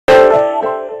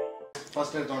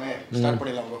First எடுத்தோனே start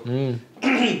பண்ணிடலாம் bro.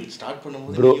 Start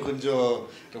பண்ணும்போது கொஞ்சம்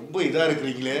ரொம்ப இதா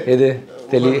இருக்கீங்களே. எது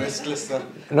தெரியல. Restless sir.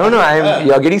 No no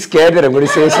you are getting scared that I'm going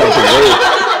to say something.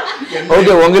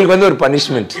 Okay உங்களுக்கு வந்து ஒரு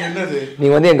பனிஷ்மென்ட். என்னது?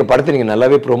 நீங்க வந்து எங்க படத்தை நீங்க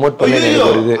நல்லாவே ப்ரோமோட் பண்ணீங்க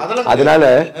வருது. அதனால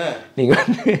நீங்க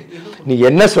நீ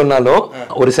என்ன சொன்னாலும்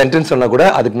ஒரு சென்டென்ஸ் சொன்னா கூட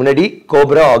அதுக்கு முன்னாடி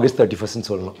கோப்ரா ஆகஸ்ட் 31 ன்னு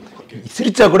சொல்லணும்.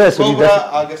 சிரிச்சா கூட சொல்லிடு. கோப்ரா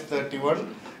ஆகஸ்ட் 31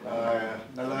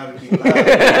 நல்லா இருக்கீங்களா?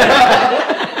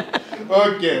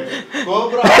 Okay.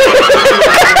 Cobra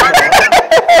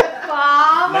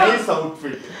nice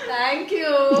outfit. Thank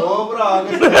you. Cobra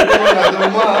August 31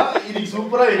 அதுமா இது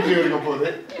சூப்பரா இன்டர்வியூ எடுக்க போகுது.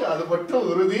 அது மட்டும்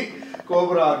உறுதி.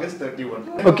 Cobra August 31.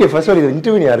 Okay first all இது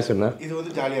இன்டர்வியூ யாரு சொன்னா? இது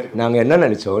வந்து ஜாலியா இருக்கு. நாங்க என்ன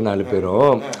நினைச்சோம் 4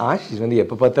 பேரும் ஆஷிஷ் வந்து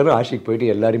எப்ப பார்த்தாலும் ஆஷிக்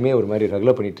போயிட்டு எல்லாருமே ஒரு மாதிரி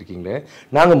ரெகுலர் பண்ணிட்டு இருக்கீங்களே.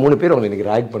 நாங்க 3 பேர் உங்களை இன்னைக்கு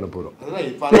ராக் பண்ண போறோம். அதான்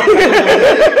இப்ப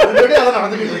அதான்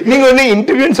நடந்துட்டு இருக்கு. நீங்க வந்து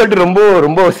இன்டர்வியூன்னு சொல்லிட்டு ரொம்ப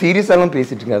ரொம்ப சீரியஸாலாம்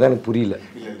பேசிட்டு இருக்கீங்க. அதான் எனக்கு புரியல.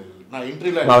 நான்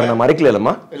இன்டர்வியூல நான்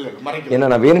மறைக்கலமா? இல்ல மறைக்கல. ஏன்னா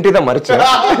நான் வேணுட்டே தான் மறைச்சேன்.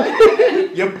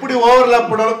 எப்படி ஓவர்லாப்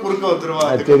பண்ணாலும் குறுக்க வந்துருவா.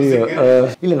 அது தெரியும்.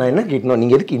 இல்ல நான் என்ன கேட்கணும்,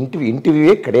 நீங்க எதுக்கு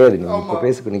இன்டர்வியூவே கிடையாது. நீங்க இப்ப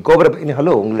பேசுங்க. நீ கோப்ரா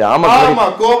ஹலோ உங்களுக்கு ஆமா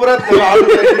கோப்ரா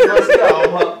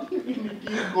ஆமா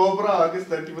கோப்ரா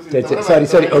ஆகஸ்ட் 31.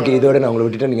 சாரி ஓகே இதோட நான் உங்களை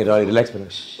விட்டுட்டேன். நீங்க ரிலாக்ஸ்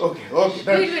பண்ணுங்க. Okay okay.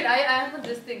 Wait I have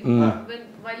this thing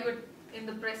while you were in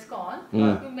the press con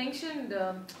you mentioned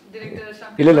director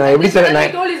Shankar. இல்ல நான் எப்படி sir I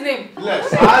told his name. இல்ல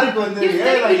சாருக்கு வந்து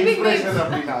ஏல இன்ஸ்பிரேஷன்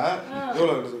அப்படினா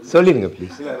சொல்லுங்க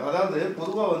ப்ளீஸ். இல்ல அதாவது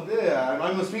பொதுவா வந்து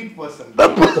I'm a sweet person.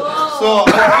 So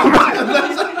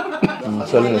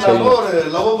சொல்லுங்க ஒரு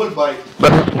லவபிள் பாய்.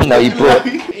 நான்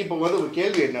இப்போ வந்து ஒரு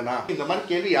கேள்வி என்னன்னா இந்த மாதிரி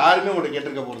கேள்வி யாருமே உங்களை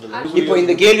கேட்டிருக்க போறது இல்ல. இப்போ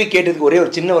இந்த கேள்வி கேட்டதுக்கு ஒரே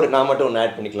ஒரு சின்ன ஒரு நான் மட்டும் ஒன்னு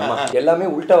ஆட் பண்ணிக்கலாமா?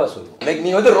 எல்லாமே உல்டாவா சொல்லுங்க. லைக்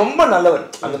நீ வந்து ரொம்ப நல்லவர்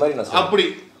அந்த மாதிரி நான் சொல்றேன். அப்படி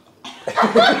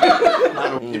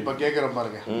இப்ப கேக்குறேன்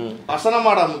பாருங்க.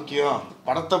 வசனமாடா முக்கியம்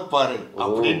படத்தை பாரு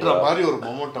அப்படின்ற மாதிரி ஒரு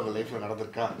மொமெண்ட் உங்க லைஃப்ல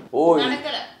நடந்திருக்கா? ஓ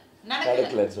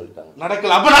நடக்கலன்னு சொல்லிட்டாங்க.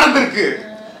 நடக்கல அப்ப நடந்திருக்கு.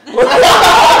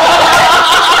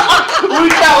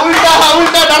 உல்டா உல்டா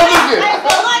உல்டா நடந்திருக்கு.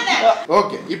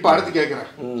 ஓகே இப்ப அடுத்து கேக்குறேன்.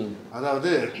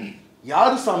 அதாவது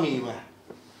யாரு சாமி இவன்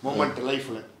மொமெண்ட்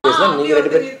லைஃப்ல? நீங்க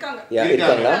ரெண்டு பேர்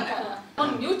இருக்காங்களா?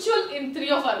 On mutual in 3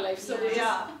 of our lives. So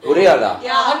yeah. ஒரே ஆளா?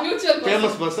 Yeah, on mutual person.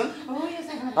 Famous person? Oh yes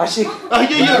I know. Ashiq.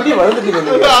 ஐயோ எப்படி வளர்ந்துட்டீங்க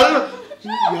நீங்க?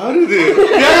 யாரு இது?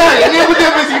 என்னைய பத்தி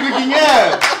பேசிட்டு இருக்கீங்க?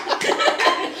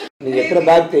 நீங்க எத்தனை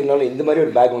பேக் தேடினாலும் இந்த மாதிரி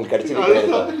ஒரு பேக் உங்களுக்கு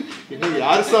கிடைச்சிருக்கு. என்ன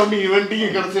யார் சாமி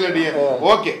ஈவென்ட்டிங் கிடைச்சலடி.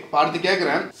 ஓகே அடுத்து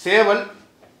கேக்குறேன். சேவல்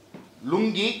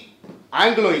லுங்கி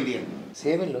ஆங்கிலோ இந்தியன்.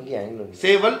 சேவல் லுங்கி ஆங்கிலோ இந்தியன்.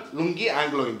 சேவல் லுங்கி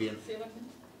ஆங்கிலோ இந்தியன்.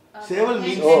 சேவல்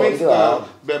means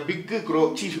big crow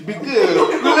big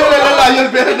இல்ல ஐயோ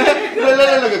பேர் என்ன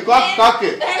இல்ல காக்கு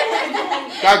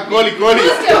கோழி கோழி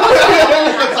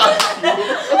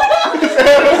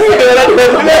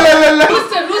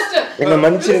rooster என்ன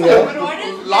மன்னிச்சிருங்க.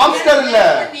 lobster இல்ல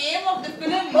name of the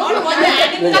film not one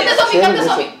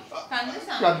animal.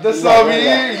 Kandasamy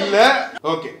இல்ல.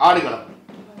 ஓகே ஆடுகளம்.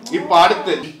 இப்போ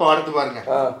அடுத்து பாருங்க.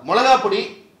 மிளகா பொடி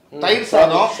தயிர்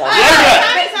சாதம்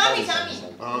சாமி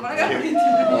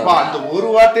அந்த ஒரு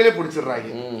வார்த்தையிலே பிடிச்சிடுறாங்க.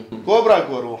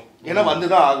 கோப்ராக்கு வருவோம். ஏன்னா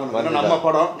வந்துதான் ஆகணும். ஏன்னா நம்ம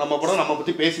படம் நம்ம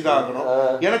பத்தி பேசிதான் ஆகணும்.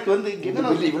 எனக்கு வந்து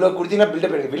இவ்வளவு குடிச்சீங்கன்னா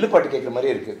பில்டப் எனக்கு வில்லு பாட்டு கேட்குற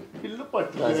மாதிரி இருக்கு. வில்லு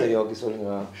பாட்டு சரி ஓகே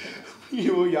சொல்லுங்க.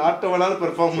 ஐயோ யார்கிட்ட வேணாலும்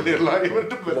பெர்ஃபார்ம் பண்ணிடலாம்.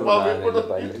 இவர்கிட்ட பெர்ஃபார்ம்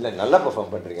இல்லை நல்லா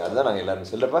பெர்ஃபார்ம் பண்றீங்க. அதுதான் நாங்கள்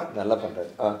எல்லாரும் சொல்லப்பா நல்லா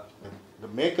பண்றாரு. இந்த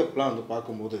மேக்கப்லாம் வந்து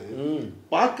பார்க்கும்போது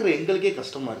பார்க்குற எங்களுக்கே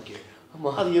கஷ்டமா இருக்கு.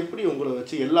 அது எப்படி உங்களை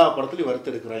வச்சு எல்லா படத்துலையும்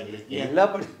வறுத்தெடுக்கிறாங்களே? எல்லா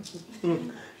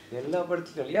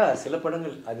படத்துலையும் இல்லையா? சில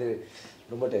படங்கள் அது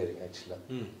ரொம்ப டயரிங் ஆக்சுவலாக.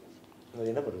 அது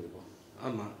என்ன பண்ணுறது இப்போ?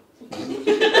 ஆமாம்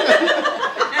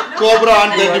கோப்ரா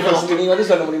ஆன் 31 நீங்க வந்து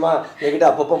சொல்ல முடியுமா? என்கிட்ட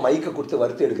அப்பப்போ மைக்க கொடுத்து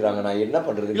வறுத்து எடுக்கிறாங்க. நான் என்ன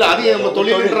பண்றது? இல்லை அது நம்ம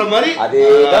தொழில்ன்ற மாதிரி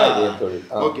அதேதான் இதே தொழில்.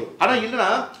 ஓகே ஆனால் இல்லைன்னா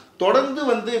தொடர்ந்து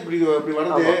வந்து இப்படி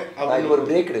வருது. அப்படி ஒரு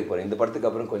பிரேக் எடுக்க போறேன் இந்த படத்துக்கு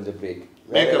அப்புறம். கொஞ்சம் பிரேக்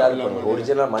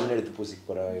ஒரிஜினலா மண் எடுத்து பூசிக்க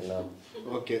போறேன். என்ன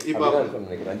ஓகே இப்போ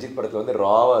நினைக்கிறேன் ரஞ்சித் படத்துல வந்து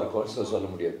ராவா இருக்கும் சொல்ல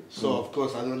முடியாது. ஸோ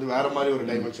அஃப்கோர்ஸ் அது வந்து வேற மாதிரி ஒரு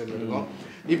டைமென்ஷன் இருக்கும்.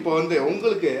 இப்போ வந்து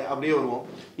உங்களுக்கு அப்படியே வருவோம்.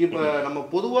 இப்போ நம்ம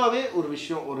பொதுவாகவே ஒரு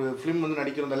விஷயம் ஒரு ஃபிலிம் வந்து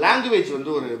நடிக்கிற அந்த லாங்குவேஜ்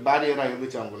வந்து ஒரு பேரியராக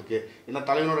இருந்துச்சு அவங்களுக்கு. ஏன்னா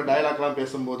தலைவனோட டைலாக்லாம்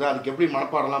பேசும்போது அதுக்கு எப்படி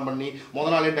மனப்பாடலாம் பண்ணி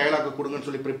முதல் நாளே டைலாக் கொடுங்கன்னு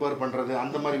சொல்லி ப்ரிப்பேர் பண்ணுறது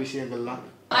அந்த மாதிரி விஷயங்கள்லாம்.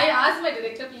 I asked my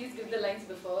director please give the lines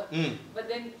before but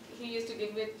then he used to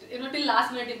give it till last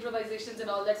minute improvisations and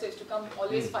all that, so he used to come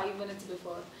always 5 minutes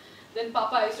before. Then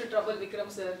Papa used to trouble Vikram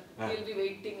sir. He'll be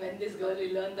waiting when this girl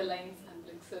will learn the lines. I'm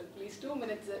like sir please 2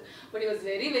 minutes sir. But he was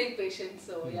very very patient,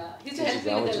 so yeah he used to help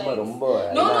me with the lines. ரொம்ப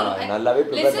நல்லாவே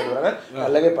prepare பண்ணுவாங்க.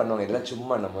 நல்லாவே பண்ணுவாங்க. இதெல்லாம்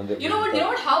சும்மா நம்ம வந்து you know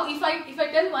what how if I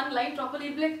tell one line properly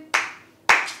he'll be like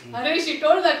Harish she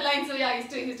told that line, so yeah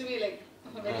he used to be like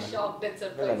very shocked and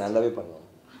surprised. நல்லாவே பண்ணுவாங்க.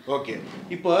 ஓகே.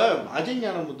 இப்போ அஜய்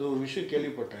ஞானமுத்து ஒரு விஷயம்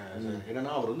கேள்விப்பட்டேன் சார்.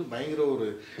 என்னன்னா அவர் வந்து பயங்கர ஒரு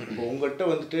இப்போ உங்கள்கிட்ட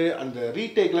வந்துட்டு அந்த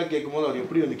ரீடேக்லாம் கேட்கும்போது அவர்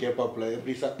எப்படி வந்து கேட்பாப்புல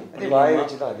எப்படி சார் வாய்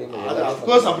வச்சு தான் அதே மாதிரி அது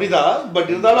அஃப்கோர்ஸ் அப்படிதான். பட்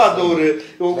இருந்தாலும் அது ஒரு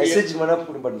மெசேஜ் பண்ண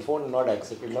பட் ஃபோன் நாட்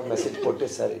அக்செப்ட் இல்லை மெசேஜ் போட்டு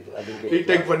சார் இது அது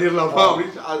ரீடேக் பண்ணிடலாமா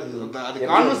அப்படின்னு அது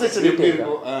கான்வர்சேஷன் எப்படி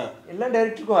இருக்கும்? எல்லா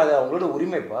டைரக்டருக்கும் அது அவங்களோட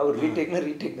உரிமைப்பா. ஒரு ரீடேக்னா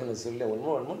ரீடேக் தானே சொல்லி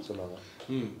ஒன்றும் சொல்லுவாங்க.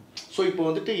 ஸோ இப்போ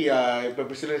வந்துட்டு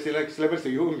இப்போ சில பேர்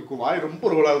செய்யும் உங்களுக்கு வாய் ரொம்ப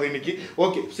ரோலாகுது இன்னைக்கு.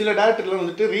 ஓகே, சில டேரக்டர்லாம்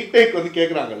வந்துட்டு ரீடேக் வந்து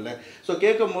கேட்குறாங்கல்ல. ஸோ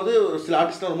கேட்கும் போது ஒரு சில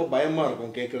ஆர்டிஸ்ட்லாம் ரொம்ப பயமாக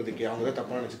இருக்கும் கேட்கறதுக்கு, அவங்க தான்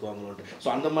தப்பாக நினச்சிக்குவாங்களோன்ட்டு. ஸோ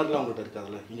அந்த மாதிரிலாம் அவங்கள்ட்ட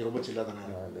இருக்காதுல்ல, நீங்கள் ரொம்ப சில்லாக தானே?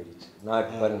 நான்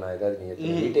இப்போ பாருங்க, நான் ஏதாவது நீங்கள்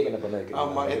ரீடேக் என்ன பண்ண வைக்கிறேன்.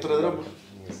 ஆமாம், எத்தனை தடவை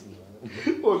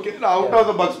ஓகே நான் அவுட் ஆஃப்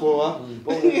த பாக்ஸ் போவா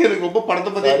எனக்கு ரொம்ப படத்தை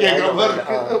பற்றியே கேட்குற மாதிரி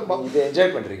இருக்கு. இதை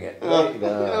என்ஜாய் பண்ணுறீங்க.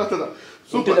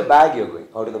 Into the bag you're going.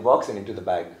 Out of the box and into the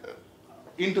bag.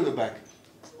 Into the bag.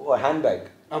 Oh, handbag.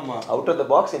 Amma. Out of the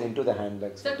box and into the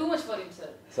handbag. Sir, too much for him, sir.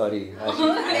 Sorry. I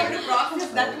have to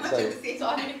process that much at the same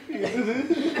Sorry.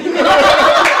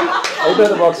 Out of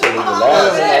the box சொல்றீங்கல.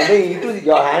 அது into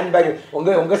your handbag.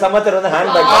 உங்க சமாச்சாரம் வந்து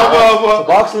handbag.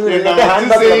 பாக்ஸ்ல இருந்து வெளிய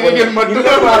handbag இல்ல.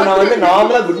 நான் வந்து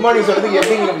நார்மலா குட் மார்னிங் சொல்றதுக்கு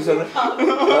எப்படி அப்படி சொல்றேன்.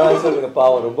 சொல்லுங்க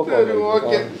பாவம் ரொம்ப பாவம்.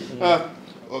 ஓகே.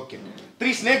 ஓகே.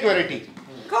 3 snake variety.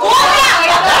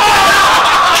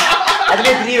 அதுல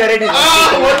 3 varieties.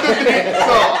 1 2 3.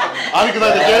 சோ அதுக்கு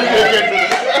தான் இந்த கேள்வி கேட்டது.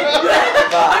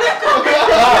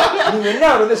 நீங்க என்ன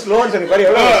வந்து ஸ்லோன்னு சொன்னீங்க பாரு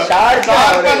எவ்வளவு ஷார்ப்பா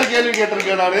கேள்வி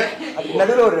கேட்டிருக்கேன் நானு.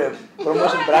 நடுவுல ஒரு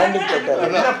ப்ரமோஷன் பிராண்டிங் போட்டாரு.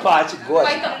 என்ன பாச்சு கோ.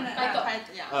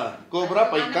 Cobra,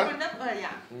 Python.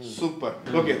 Super.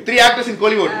 Okay, 3 actors in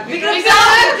Kollywood. Ravi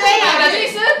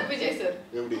sir, Vijay sir.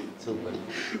 எப்படி? Super.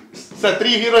 Sir,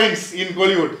 3 heroines in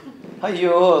Kollywood.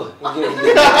 ஐயோ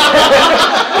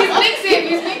He's being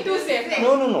too safe.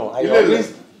 No. I always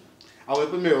அவ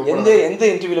எப்பவுமே எந்த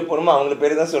இன்டர்வியூல போறோமோ அவங்க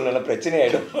பேரு தான் சொல்லணும், பிரச்சனை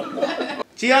ஆயிடும்.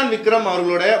 சியான் விக்ரம்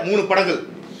அவர்களோட 3 படங்கள்.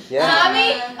 Ravi,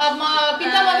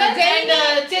 Pita Maga and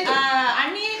Chetu.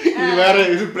 Anni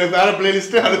இது வேற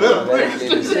பிளேலிஸ்ட் அது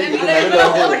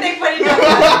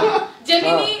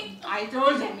Gemini. I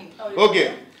told Gemini. Okay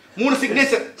 3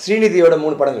 signature. ஸ்ரீநிதியோட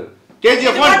 3 படங்கள்.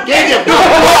 KGF 1, KGF 2.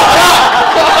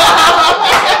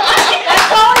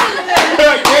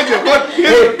 KGF 1, KGF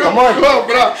 2. Come on.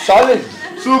 Bro. Solid.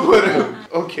 Super.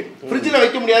 Okay. ஃப்ரிட்ஜ்ல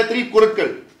வைக்க முடியாத 3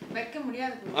 பொருட்கள். வைக்க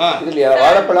முடியாது. இதுலயா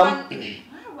வாழைப்பழம்,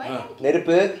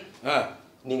 நெருப்பு,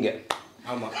 நீங்க.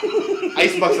 ஆமா.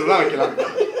 ஐஸ் பாக்ஸ்ல தான் வைக்கலாம்.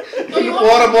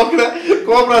 போற போக்குல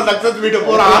கோப்ரா சக்சஸ் வீடியோ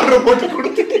போற ஆர்டர் போட்டு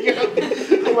கொடுத்துட்டீங்க.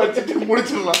 வச்சிட்டு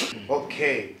முடிச்சிடலாம். ஓகே.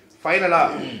 ஃபைனலா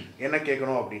என்ன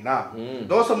கேட்கணும் அப்படின்னா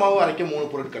தோசை மாவு அரைக்க 3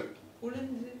 பொருட்கள்.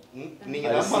 உளுந்து, நீங்க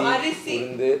அரிசி,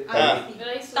 உளுந்து,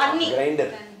 தண்ணி,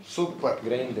 கிரைண்டர். சூப்பர்.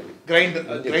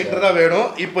 கிரைண்டர் தான் வேணும்.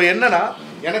 இப்போ என்னன்னா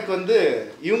எனக்கு வந்து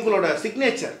இவங்களோட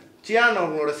சிக்னேச்சர், சியான்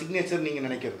அவங்களோட சிக்னேச்சர் நீங்க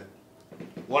நினைக்கிறது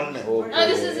 1 2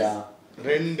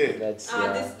 that's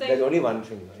only one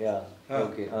thing.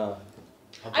 Okay.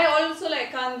 I also like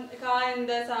Ka and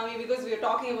the Sami because we were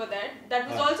talking about that. That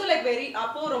was also like very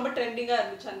appo romba trending ah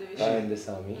irundhuchu and Ka and the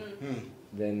Sami.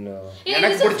 Then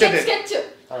எனக்கு பிடிச்சது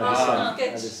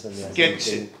sketch.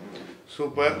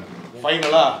 Super.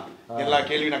 ஃபைனலா எல்லா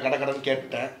கேள்வி நான் கடகடன்னு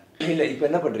கேட்டேன். இல்ல இப்போ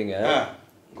என்ன பண்றீங்க?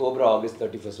 கோப்ரா ஆகஸ்ட்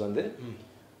 31 வந்து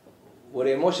ஒரு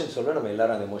எமோஷன் சொல்ல நம்ம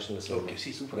எல்லாரும் அந்த எமோஷன்ல சொல்றோம்.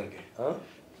 ஓகே, சூப்பரா இருக்கு.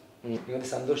 நீங்க வந்து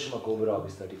சந்தோஷமா கோப்ரா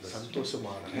ஆகஸ்ட் 31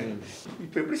 சந்தோஷமா.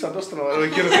 இப்போ எப்படி சந்தோஷத்தை வர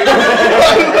வைக்கிறது?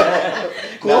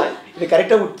 இது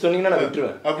கரெக்ட்டா சொன்னீங்கன்னா நான்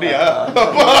விட்டுருவேன். அப்படியா?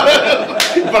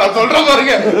 இப்போ நான் சொல்றேன்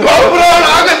பாருங்க. Cobra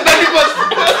August 31.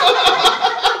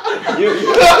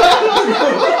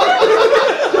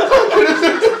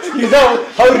 Is that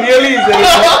how really is it?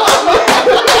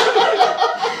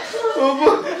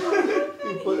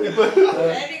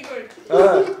 very good.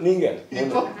 நீங்க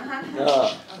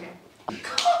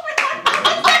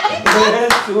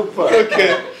சூப்பர். ஓகே.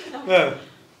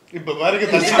 இப்போ பாருங்க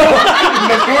இந்த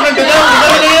ஸ்டூடண்ட் தான்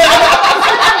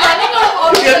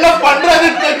என்ன பண்றது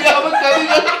தெரியாம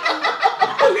கலிங்க.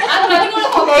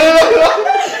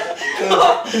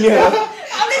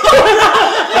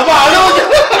 நம்ம ஆளுங்க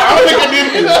கண்ணி.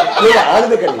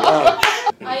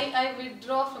 I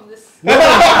withdraw from this.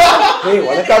 ஏய்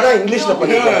உனக்காக தான் இங்கிலீஷ்ல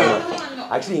பண்ணிருக்கேன்.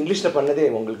 ஆக்சுவலி இங்கிலீஷ்ல பண்ணதே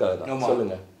உங்களுக்காக தான்.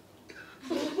 சொல்லுங்க.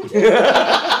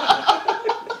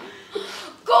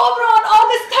 Cobra on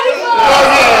August 31.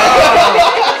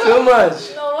 So much.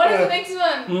 No, what is the next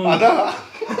one? அதான்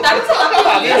That's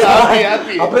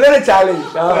happy. அப்பதானே challenge.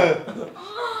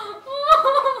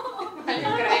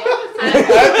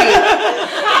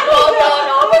 Cobra on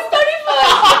August 31.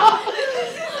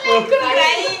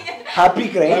 Happy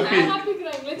crying. I'm happy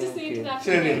crying. Let's just say it that.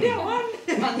 சரி.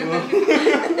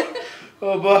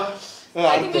 ஓபா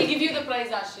I think we'll give you the prize,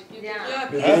 Ashik. Yeah.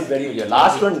 You did it very well.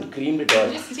 Last one creamed it all.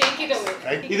 Just take it away.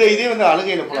 இதே வந்து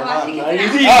அழுகையில போலாமா?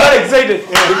 You got excited.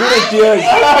 You did it tears.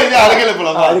 இது அழுகையில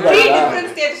போலாமா? 3 different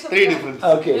stages. 3 different.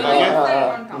 Okay.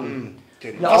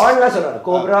 சரி. நான் ஆன்ல சொன்னேன்.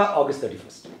 Cobra August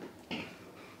 31st.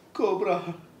 Cobra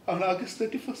on August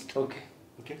 31st. Okay.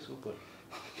 Okay, super.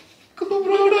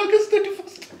 Cobra on August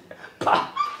 31st.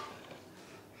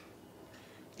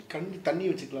 கண்ணு தண்ணி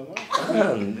வச்சுக்கலாமா?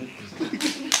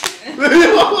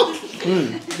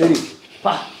 சரி.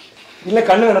 பா. இல்ல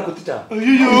கண்ணு வேணா குத்திட்டா.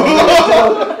 ஐயோ.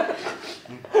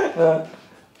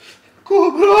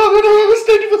 Cobra on August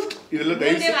 31st. இதெல்லாம்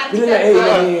டைஸ். இல்ல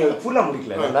ஃபுல்லா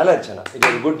முடிக்கல. நல்லா இருந்துச்சு. It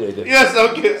was good. Yes,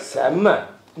 okay. செம்ம.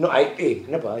 No,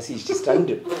 என்னப்பா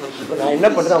ஸ்டண்ட். இப்போ நான் என்ன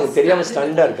பண்றேன் அவங்க தெரியாம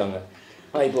ஸ்டண்டா இருக்காங்க.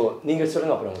 இப்போ நீங்க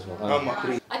சொல்லுங்க அப்புறம் அவங்க சொல்லுங்க. ஆமா.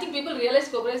 I think people realize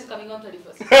Cobra is coming on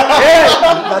 31st.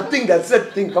 Nothing, that's a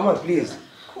thing. Come on, please.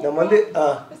 நம்ம வந்து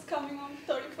It's coming on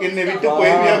 31st. என்னை விட்டு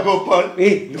போய்வியா Gopal?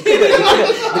 look at that.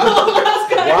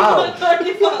 Wow.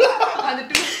 அது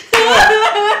 2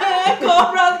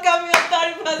 Cobra's coming on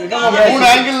 31st. மூணு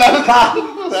ஆங்கிள்ல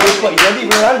சூப்பர். இது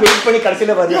இவ்வளவு நாள் வெயிட் பண்ணி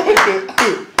கடைசில வரல.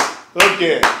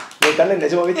 ஓகே. நீ கண்ணு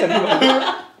நிஜமாவே தண்ணி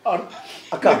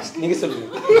அக்கா நீங்க சொல்லுங்க.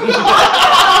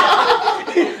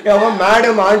 அவன்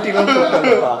மேடம் ஆண்டிலாம்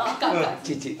கூப்பிட்டாங்கப்பா.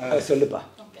 சீச்சி சொல்லுப்பா.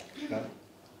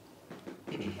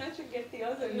 I should get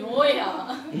tears. No, yeah.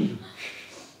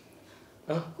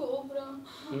 Cobra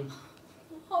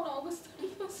on August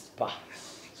 31st. பா.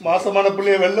 மாசமான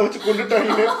புள்ளைய வெல்ல வச்சு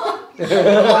கொண்டுட்டாங்க.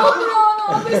 Cobra on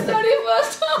August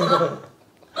 31st.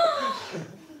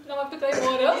 Now I have to cry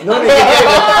more. No.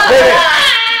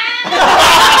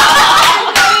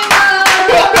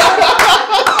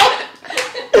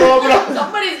 Cobra.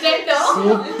 Somebody's dead now.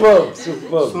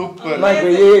 Super. My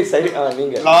சரி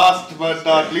நீங்க Last but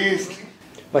not least.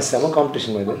 Bus செம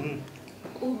competition இது.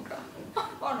 Cobra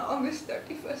on August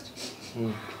 31st.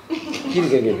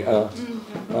 கேளுங்க.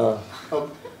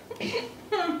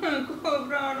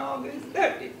 Cobra on August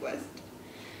 31st.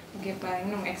 Okay, fine.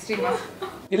 No extreme.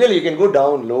 இல்ல you can go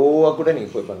down low கூட நீங்க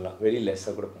போய் பண்ணலாம். very less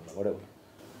கூட பண்ணலாம். whatever.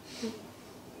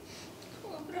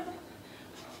 Cobra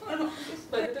on August.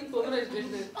 But I think Cobra is dead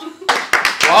there.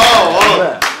 Wow.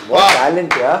 What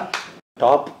talent yeah.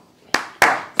 Top.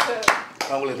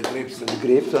 அவங்களுக்கு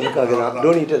grapes வந்துக்காக தான்.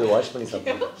 don't eat it wash பண்ணி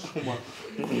சாப்பிடுங்க.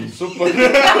 சூப்பர்.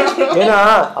 ஏனா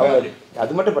அவங்க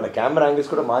அது மட்டும் பண்ண கேமரா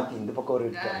ஆங்கிள்ஸ் கூட மாத்தி இந்த பக்கம் ஒரு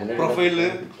ப்ரொஃபைல்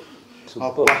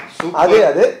சூப்பர்.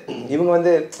 அது இவங்க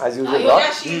வந்து as usual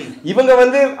இவங்க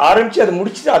வந்து ஆரம்பிச்சு அது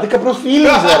முடிச்சிட்டு அதுக்கு அப்புறம்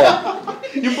ஃபீலிங்ஸ் வர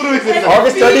இம்ப்ரூவைசேஷன்.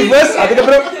 August 31st அதுக்கு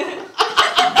அப்புறம்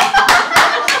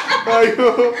ஐயோ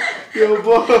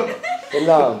யோபோ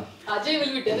எல்லாம் Ajay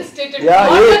will be devastated.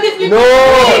 no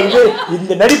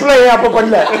இந்த நடிப்புல ஏன் அப்ப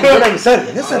பண்ணல சார்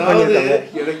என்ன சார் பண்ணிருக்காங்க.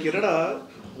 எனக்கு என்னடா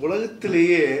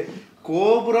உலகத்திலேயே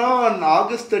கோப்ரா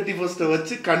ஆகஸ்ட் 31st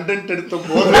வச்சு கண்டென்ட் எடுத்த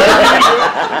போது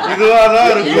இதுவாதான்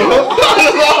இருக்கும்.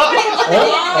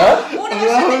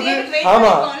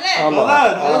 ஆமா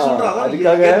அதான் சொல்றேன்.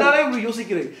 அதுக்காக என்னால இப்படி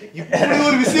யோசிக்கிறேன் இப்படி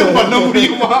ஒரு விஷயம் பண்ண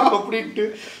முடியுமா அப்படின்ட்டு.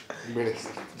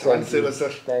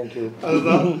 Sir thank you.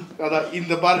 அதான்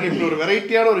இந்த பாருங்க இப்படி ஒரு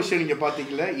வெரைட்டியான ஒரு விஷயம் நீங்க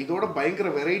பாத்தீங்கல்ல. இதோட பயங்கர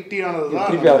வெரைட்டியானதுதான்.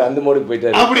 திருப்பி அவர் அந்த மோடுக்கு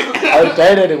போயிட்டாரு. அப்படி அவர்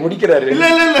டயர்ட் முடிக்கிறாரு. இல்ல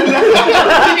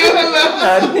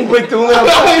நீ போய்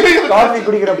தூங்குறப்பா காபி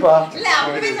குடிக்கிறப்பா இல்ல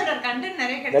அப்படியே சொல்ற கண்டென்ட்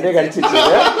நிறைய கிடைச்சிச்சு.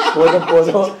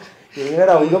 போதும்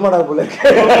என்னடா உங்கமாடா போல இருக்கு.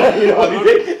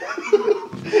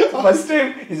 First time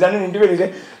is an interview.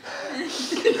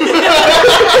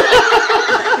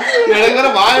 எனக்குற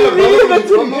வாயில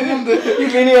போகுது.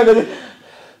 இனி வந்தது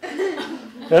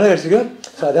என்ன கிடைச்சிருக்கு.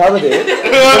 அதாவது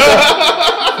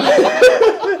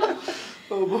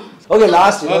ஓகே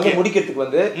லாஸ்ட் வந்து முடிக்கிறதுக்கு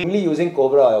வந்து only using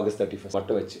Cobra August 31st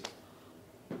மட்டும் வச்சு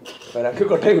எனக்கு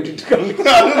கொட்டை விட்டுட்டு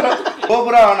இருக்காங்க.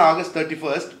 Cobra on August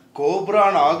 31st, Cobra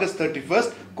on August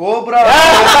 31st, Cobra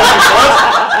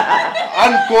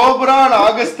on Cobra on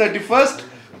August 31st,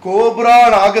 Cobra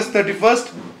on August 31st,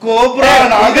 Cobra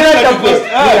on August 31st.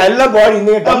 எல்லா பாடி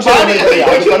இந்த டென்ஷன்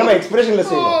அது நம்ம எக்ஸ்பிரஷன்ல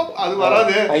செய்யணும். அது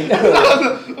வராது.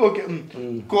 Okay.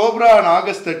 Cobra on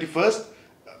August 31st,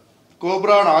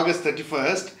 Cobra on August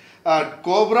 31st,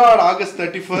 Cobra on August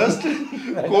 31st,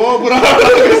 Cobra on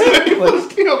August 31st.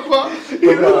 அப்பா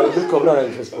Cobra on August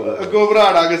 31st. Cobra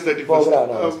on August 31st. Cobra on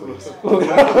August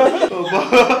 31st.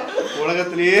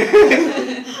 உலகத்திலேயே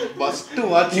first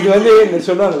watch இது வந்து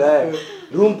சொல்லுவாங்கல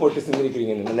room போட்டு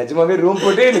சிந்திக்கிறீங்க. நிஜமாவே room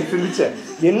போட்டு எனக்கு சிந்திச்சேன்.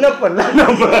 என்ன பண்ணலாம்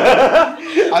நம்ம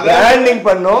பிராண்டிங்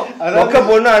பண்ணோம் மொக்க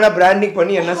போடணும். ஆனா பிராண்டிங்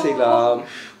பண்ணி என்ன செய்யலாம்.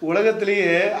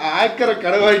 உலகத்திலேயே ஆக்கரை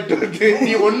கடவாயிட்டு வந்து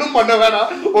நீ ஒன்னும் பண்ண வேணாம்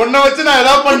ஒன்ன வச்சு நான்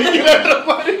ஏதாவது பண்ணிக்கிறேன்ற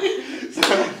மாதிரி.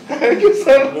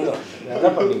 நல்லா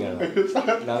பண்ணீங்க.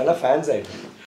 நாங்கெல்லாம் ஃபேன்ஸ் ஆயிட்டோம்.